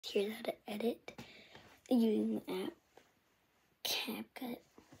Here's how to edit using the app CapCut.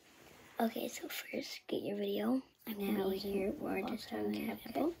 Okay, so first get your video. I'm now here. We're just on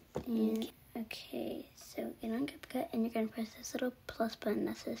CapCut. Okay, so get on CapCut and you're gonna press this little plus button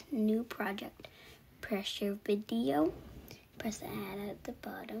that says New Project. Press your video. Press the add at the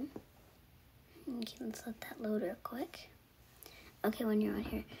bottom. Okay, let's let that load real quick. Okay, when you're on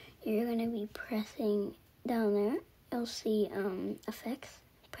here, you're gonna be pressing down there. You'll see effects.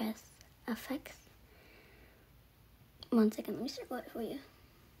 Press effects. 1 second, let me circle it for you.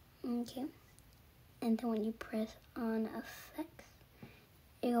 Okay. And then when you press on effects,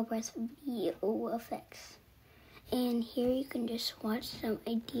 you'll press VO effects. And here you can just watch some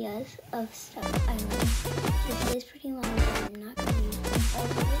ideas of stuff I like. This is pretty long, so I'm not going to use all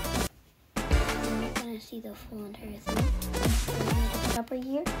of it. You're not going to see the full entire thing. I'm going to just stop right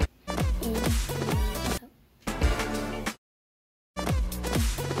here. And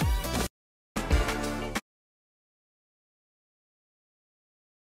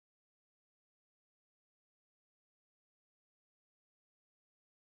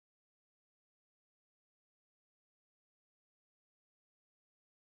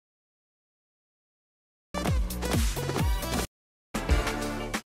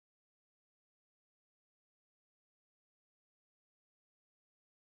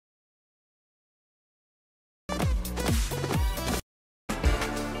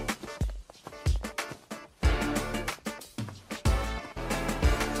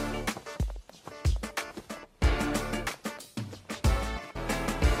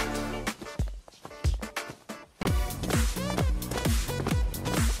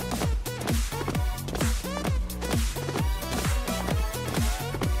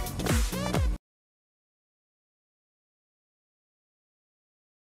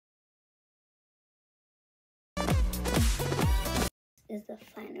is the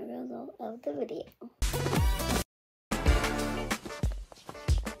final result of the video.